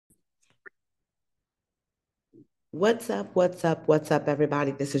What's up? What's up? What's up,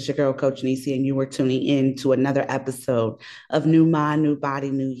 everybody? This is your girl, Coach Nisi, and you are tuning in to another episode of New Mind, New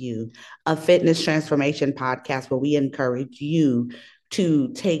Body, New You, a fitness transformation podcast where we encourage you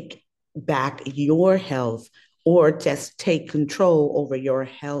to take back your health or just take control over your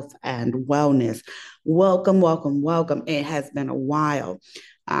health and wellness. Welcome, welcome, welcome. It has been a while.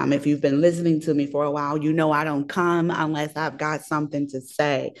 If you've been listening to me for a while, you know I don't come unless I've got something to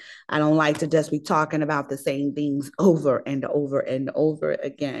say. I don't like to just be talking about the same things over and over and over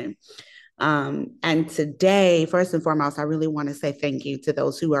again. And today, first and foremost, I really want to say thank you to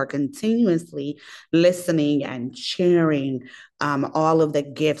those who are continuously listening and sharing all of the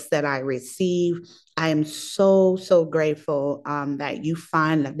gifts that I receive. I am so, so grateful that you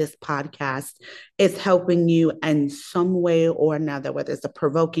find that this podcast is helping you in some way or another, whether it's a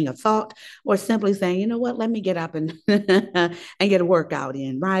provoking a thought or simply saying, you know what, let me get up and, and get a workout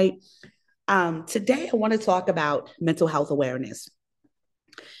in, right? Today, I want to talk about mental health awareness.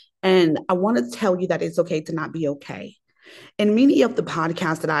 And I want to tell you that it's okay to not be okay. In many of the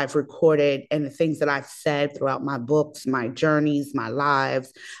podcasts that I've recorded and the things that I've said throughout my books, my journeys, my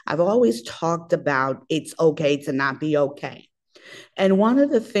lives, I've always talked about it's okay to not be okay. And one of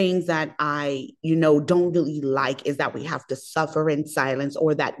the things that I don't really like is that we have to suffer in silence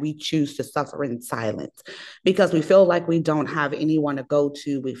or that we choose to suffer in silence because we feel like we don't have anyone to go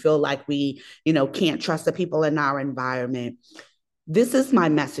to. We feel like we can't trust the people in our environment. This is my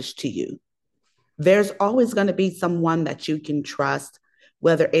message to you. There's always going to be someone that you can trust,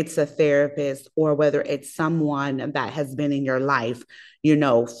 whether it's a therapist or whether it's someone that has been in your life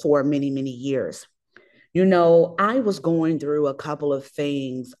for many, many years. I was going through a couple of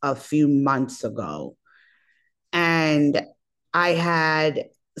things a few months ago, and I had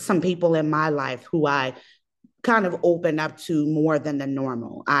some people in my life who I kind of opened up to more than the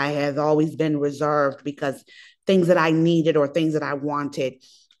normal. I have always been reserved because things that I needed or things that I wanted,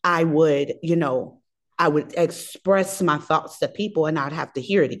 I would I would express my thoughts to people and I'd have to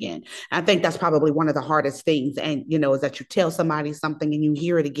hear it again. And I think that's probably one of the hardest things. And is that you tell somebody something and you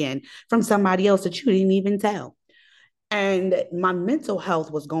hear it again from somebody else that you didn't even tell. And my mental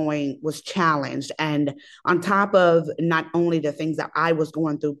health was challenged. And on top of not only the things that I was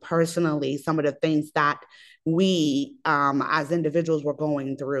going through personally, some of the things that we as individuals were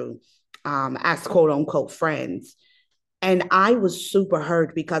going through as quote unquote friends. And I was super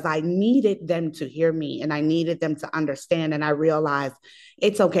hurt because I needed them to hear me and I needed them to understand. And I realized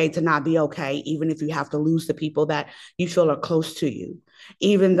it's okay to not be okay, even if you have to lose the people that you feel are close to you,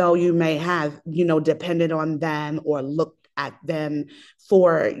 even though you may have depended on them or looked at them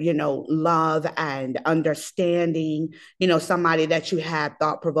for love and understanding somebody that you had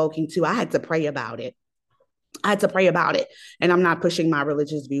thought provoking to. I had to pray about it. I had to pray about it. And I'm not pushing my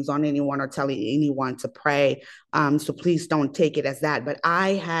religious views on anyone or telling anyone to pray. So please don't take it as that. But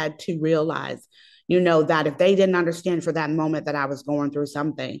I had to realize that if they didn't understand for that moment that I was going through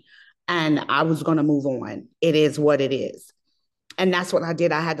something and I was going to move on, it is what it is. And that's what I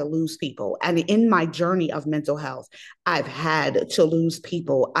did. I had to lose people. And in my journey of mental health, I've had to lose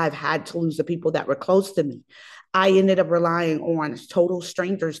people. I've had to lose the people that were close to me. I ended up relying on total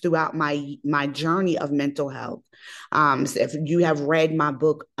strangers throughout my journey of mental health. So if you have read my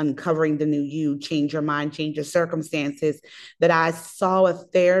book, Uncovering the New You, Change Your Mind, Change Your Circumstances, that I saw a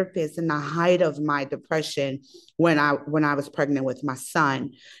therapist in the height of my depression when I was pregnant with my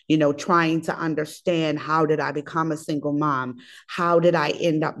son, trying to understand how did I become a single mom? How did I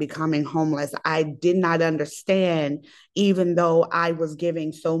end up becoming homeless? I did not understand, even though I was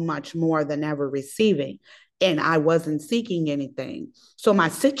giving so much more than ever receiving and I wasn't seeking anything. So my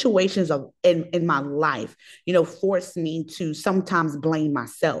situations of in my life forced me to sometimes blame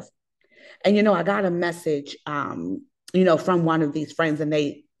myself. And I got a message from one of these friends, and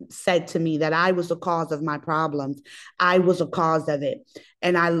they said to me that I was the cause of my problems. I was a cause of it.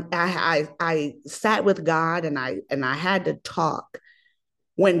 And I sat with God and I had to talk.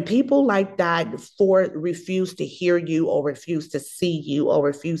 When people like that refuse to hear you or refuse to see you or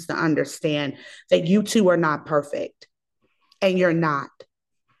refuse to understand that you two are not perfect and you're not.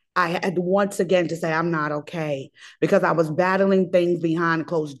 I had once again to say I'm not okay because I was battling things behind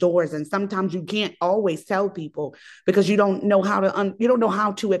closed doors, and sometimes you can't always tell people because you don't know how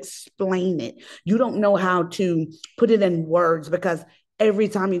to explain it. You don't know how to put it in words because every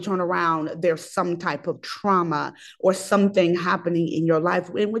time you turn around, there's some type of trauma or something happening in your life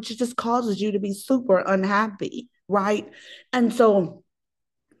in which it just causes you to be super unhappy, right? And so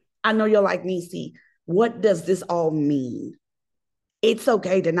I know you're like, Nisi, what does this all mean? It's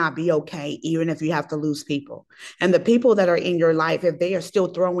okay to not be okay, even if you have to lose people. And the people that are in your life, if they are still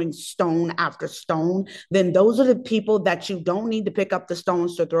throwing stone after stone, then those are the people that you don't need to pick up the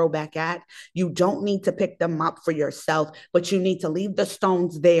stones to throw back at. You don't need to pick them up for yourself, but you need to leave the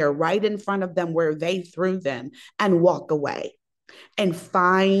stones there right in front of them where they threw them and walk away and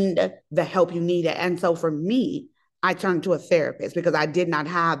find the help you needed. And so for me, I turned to a therapist because I did not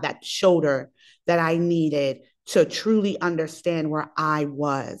have that shoulder that I needed to truly understand where I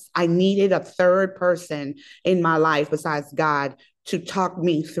was. I needed a third person in my life besides God to talk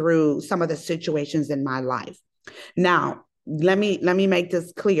me through some of the situations in my life. Now, let me make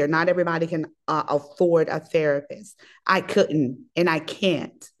this clear. Not everybody can afford a therapist. I couldn't and I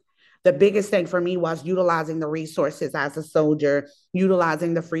can't. The biggest thing for me was utilizing the resources as a soldier,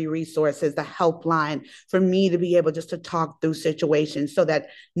 utilizing the free resources, the helpline for me to be able just to talk through situations so that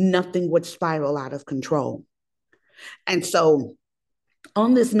nothing would spiral out of control. And so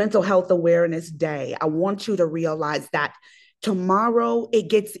on this mental health awareness day, I want you to realize that tomorrow it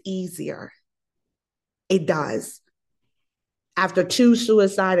gets easier. It does. After 2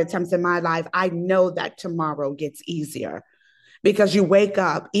 suicide attempts in my life, I know that tomorrow gets easier because you wake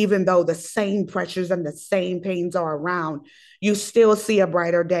up, even though the same pressures and the same pains are around, you still see a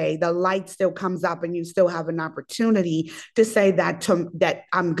brighter day. The light still comes up and you still have an opportunity to say that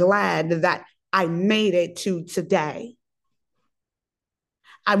I'm glad that I made it to today.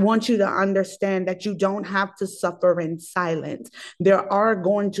 I want you to understand that you don't have to suffer in silence. There are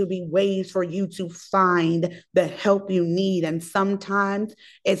going to be ways for you to find the help you need. And sometimes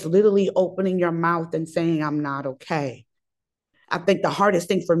it's literally opening your mouth and saying, I'm not okay. I think the hardest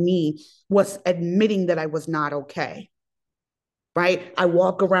thing for me was admitting that I was not okay, right? I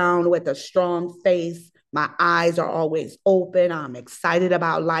walk around with a strong face. My eyes are always open. I'm excited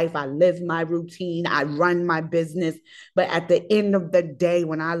about life. I live my routine. I run my business. But at the end of the day,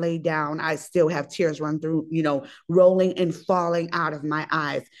 when I lay down, I still have tears run through, rolling and falling out of my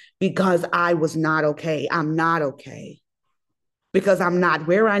eyes because I was not okay. I'm not okay because I'm not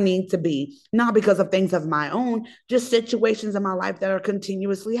where I need to be, not because of things of my own, just situations in my life that are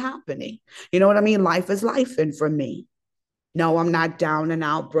continuously happening. You know what I mean? Life is life. And for me, no, I'm not down and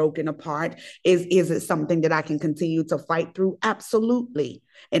out, broken apart. Is it something that I can continue to fight through? Absolutely.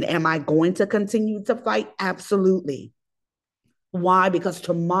 And am I going to continue to fight? Absolutely. Why? Because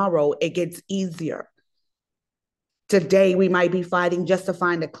tomorrow it gets easier. Today we might be fighting just to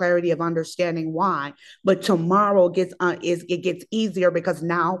find the clarity of understanding why, but tomorrow it gets easier because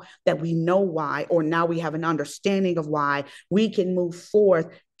now that we know why, or now we have an understanding of why, we can move forth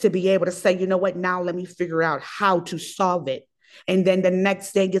to be able to say, you know what, now let me figure out how to solve it. And then the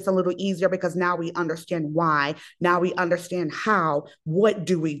next day gets a little easier because now we understand why. Now we understand how. What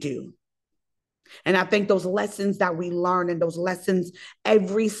do we do? And I think those lessons that we learn, and those lessons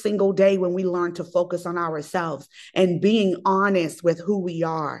every single day when we learn to focus on ourselves and being honest with who we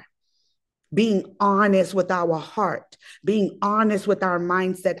are, being honest with our heart, being honest with our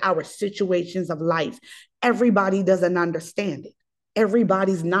mindset, our situations of life. Everybody doesn't understand it.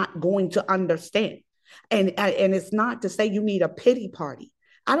 Everybody's not going to understand. And it's not to say you need a pity party.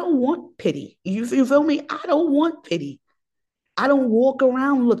 I don't want pity. You feel me? I don't want pity. I don't walk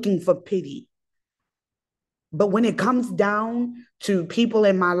around looking for pity. But when it comes down to people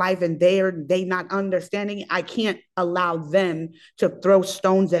in my life and they not understanding, I can't allow them to throw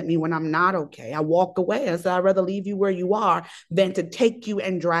stones at me when I'm not okay. I walk away. I say, I'd rather leave you where you are than to take you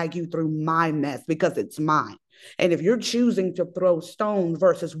and drag you through my mess because it's mine. And if you're choosing to throw stones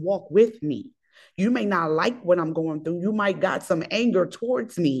versus walk with me, you may not like what I'm going through. You might got some anger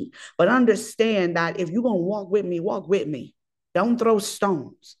towards me, but understand that if you're going to walk with me, walk with me. Don't throw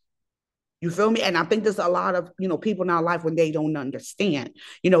stones. You feel me? And I think there's a lot of, people in our life when they don't understand,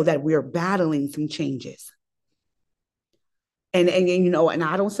 that we're battling some changes. And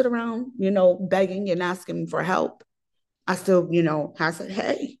I don't sit around, begging and asking for help. I still, I said,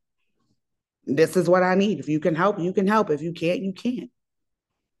 hey, this is what I need. If you can help, you can help. If you can't, you can't.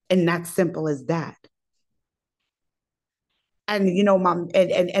 And that's simple as that. And,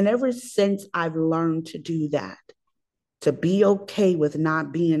 and ever since I've learned to do that, to be okay with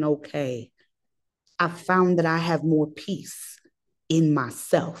not being okay, I found that I have more peace in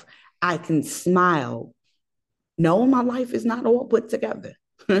myself. I can smile. No, my life is not all put together.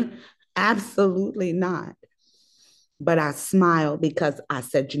 Absolutely not. But I smile because I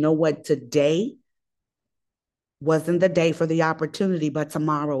said, you know what? Today wasn't the day for the opportunity, but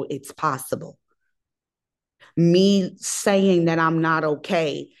tomorrow it's possible. Me saying that I'm not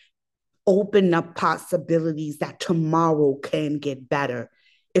okay open up possibilities that tomorrow can get better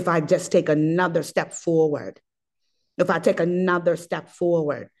if I just take another step forward. if I take another step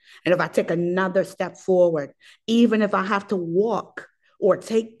forward, and if I take another step forward, even if I have to walk or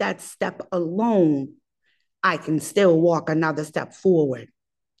take that step alone, I can still walk another step forward.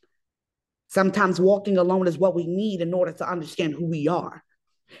 Sometimes walking alone is what we need in order to understand who we are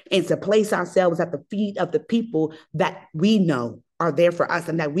and to place ourselves at the feet of the people that we know are there for us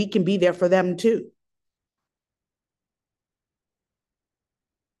and that we can be there for them too.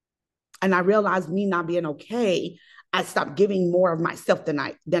 And I realized me not being okay, I stopped giving more of myself than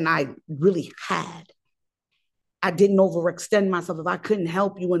I really had. I didn't overextend myself. If I couldn't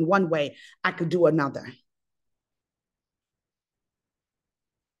help you in one way, I could do another.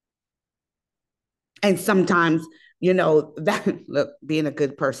 And sometimes, that look, being a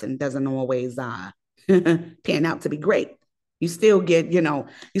good person doesn't always pan out to be great. You still get,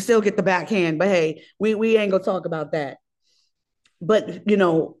 you still get the backhand, but hey, we ain't gonna talk about that. But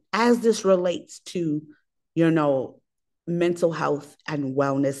as this relates to, you know, mental health and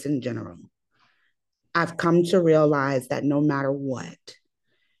wellness in general, I've come to realize that no matter what,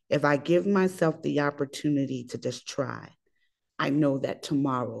 if I give myself the opportunity to just try, I know that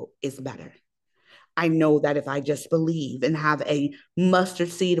tomorrow is better. I know that if I just believe and have a mustard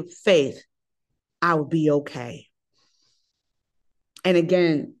seed of faith, I'll be okay. And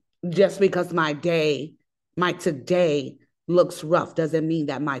again, just because my today looks rough doesn't mean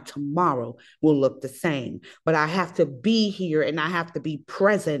that my tomorrow will look the same. But I have to be here and I have to be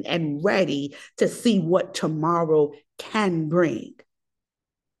present and ready to see what tomorrow can bring.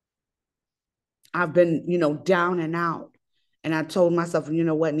 I've been, down and out. And I told myself, you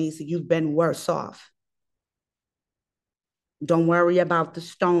know what, Nisa, you've been worse off. Don't worry about the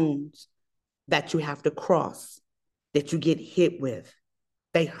stones that you have to cross, that you get hit with.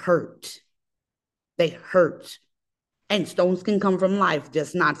 They hurt. They hurt. And stones can come from life,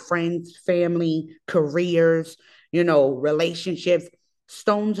 just not friends, family, careers, relationships.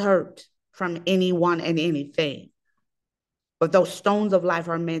 Stones hurt from anyone and anything. But those stones of life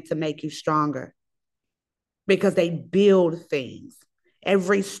are meant to make you stronger because they build things.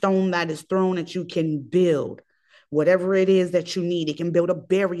 Every stone that is thrown at you can build whatever it is that you need. It can build a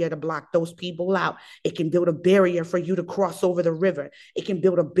barrier to block those people out. It can build a barrier for you to cross over the river. It can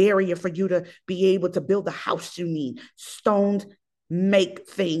build a barrier for you to be able to build the house you need. Stones make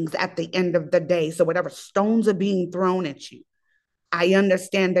things at the end of the day. So whatever stones are being thrown at you, I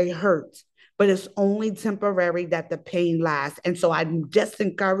understand they hurt, but it's only temporary that the pain lasts. And so I'm just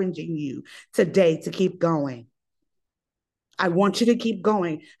encouraging you today to keep going. I want you to keep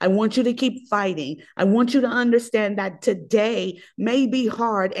going. I want you to keep fighting. I want you to understand that today may be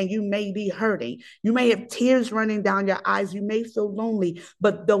hard and you may be hurting. You may have tears running down your eyes. You may feel lonely,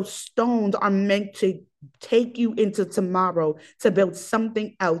 but those stones are meant to take you into tomorrow to build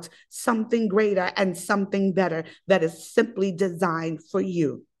something else, something greater, and something better that is simply designed for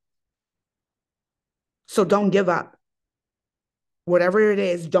you. So don't give up. Whatever it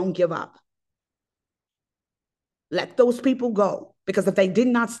is, don't give up. Let those people go. Because if they did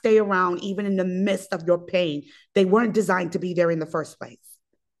not stay around, even in the midst of your pain, they weren't designed to be there in the first place.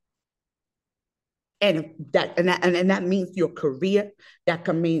 And that means your career.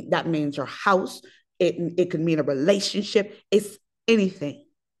 That means your house. It could mean a relationship. It's anything.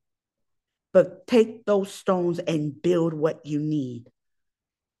 But take those stones and build what you need.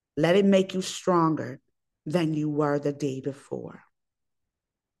 Let it make you stronger than you were the day before.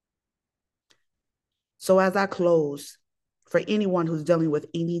 So as I close, for anyone who's dealing with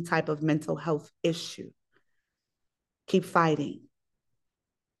any type of mental health issue, keep fighting.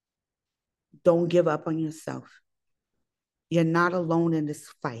 Don't give up on yourself. You're not alone in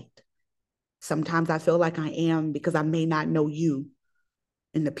this fight. Sometimes I feel like I am because I may not know you,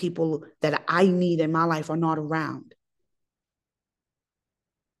 and the people that I need in my life are not around.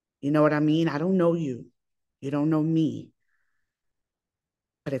 You know what I mean? I don't know you. You don't know me.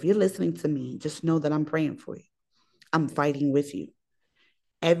 But if you're listening to me, just know that I'm praying for you. I'm fighting with you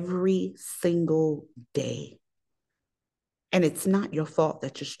every single day. And it's not your fault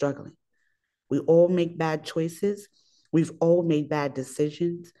that you're struggling. We all make bad choices. We've all made bad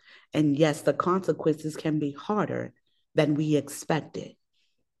decisions. And yes, the consequences can be harder than we expected.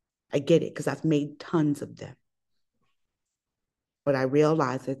 I get it because I've made tons of them. But I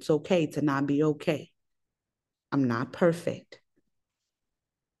realize it's okay to not be okay. I'm not perfect.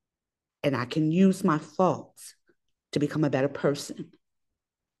 And I can use my faults to become a better person.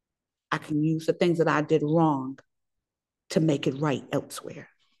 I can use the things that I did wrong to make it right elsewhere.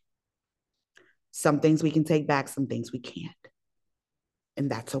 Some things we can take back, some things we can't. And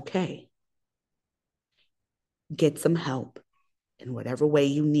that's okay. Get some help in whatever way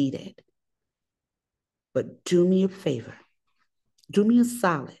you need it. But do me a favor. Do me a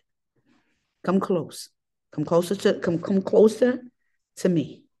solid. Come close. Come closer to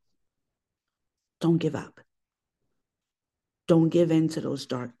me. Don't give up. Don't give in to those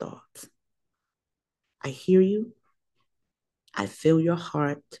dark thoughts. I hear you. I feel your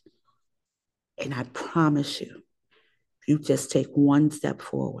heart. And I promise you, you just take one step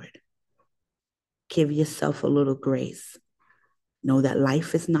forward. Give yourself a little grace. Know that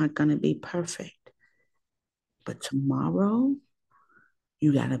life is not going to be perfect. But tomorrow,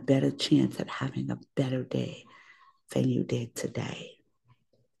 you got a better chance at having a better day than you did today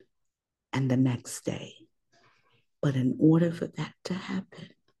and the next day. But in order for that to happen,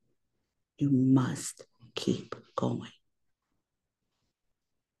 you must keep going.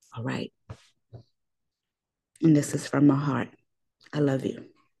 All right? And this is from my heart. I love you.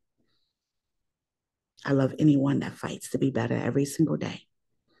 I love anyone that fights to be better every single day.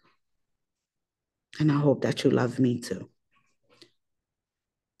 And I hope that you love me too.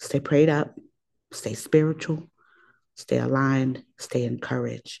 Stay prayed up, stay spiritual, stay aligned, stay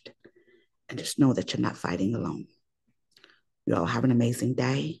encouraged, and just know that you're not fighting alone. You all have an amazing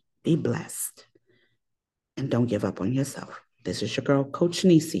day. Be blessed. And don't give up on yourself. This is your girl, Coach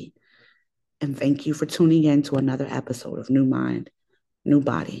Nisi. And thank you for tuning in to another episode of New Mind, New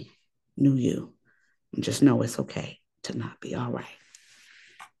Body, New You. And just know it's okay to not be all right.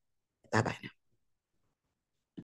 Bye-bye now.